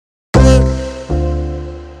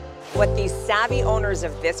What these savvy owners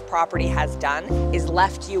of this property has done is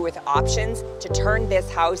left you with options to turn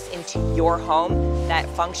this house into your home that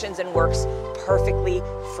functions and works perfectly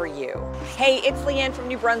for you. Hey, it's Leanne from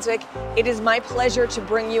New Brunswick. It is my pleasure to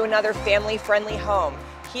bring you another family-friendly home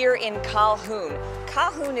here in Calhoun.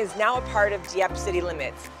 Calhoun is now a part of Dieppe city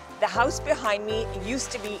limits. The house behind me used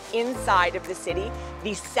to be inside of the city.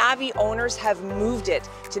 The savvy owners have moved it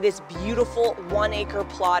to this beautiful 1-acre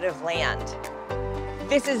plot of land.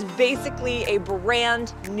 This is basically a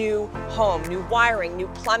brand new home. New wiring, new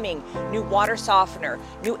plumbing, new water softener,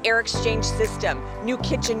 new air exchange system, new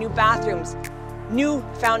kitchen, new bathrooms, new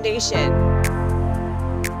foundation.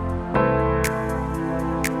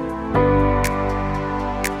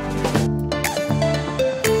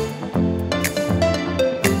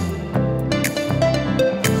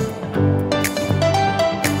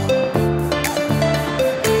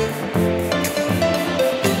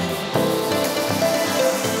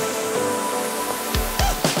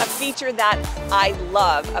 Feature that I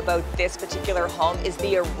love about this particular home is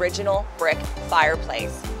the original brick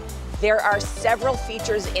fireplace. There are several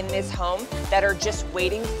features in this home that are just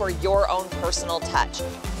waiting for your own personal touch.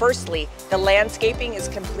 Firstly, the landscaping is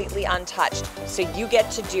completely untouched, so you get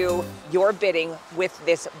to do your bidding with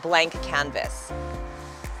this blank canvas.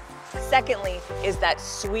 Secondly is that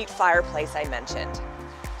sweet fireplace I mentioned.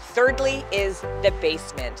 Thirdly is the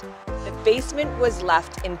basement. The basement was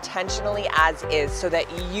left intentionally as is so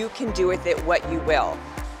that you can do with it what you will.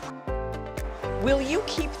 Will you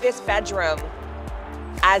keep this bedroom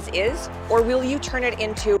as is, or will you turn it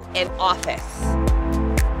into an office?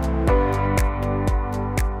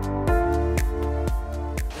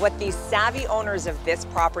 What these savvy owners of this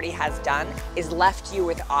property has done is left you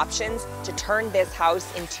with options to turn this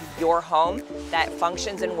house into your home that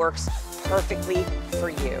functions and works perfectly for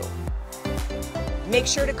you. Make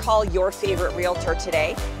sure to call your favorite realtor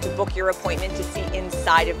today to book your appointment to see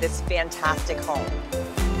inside of this fantastic home.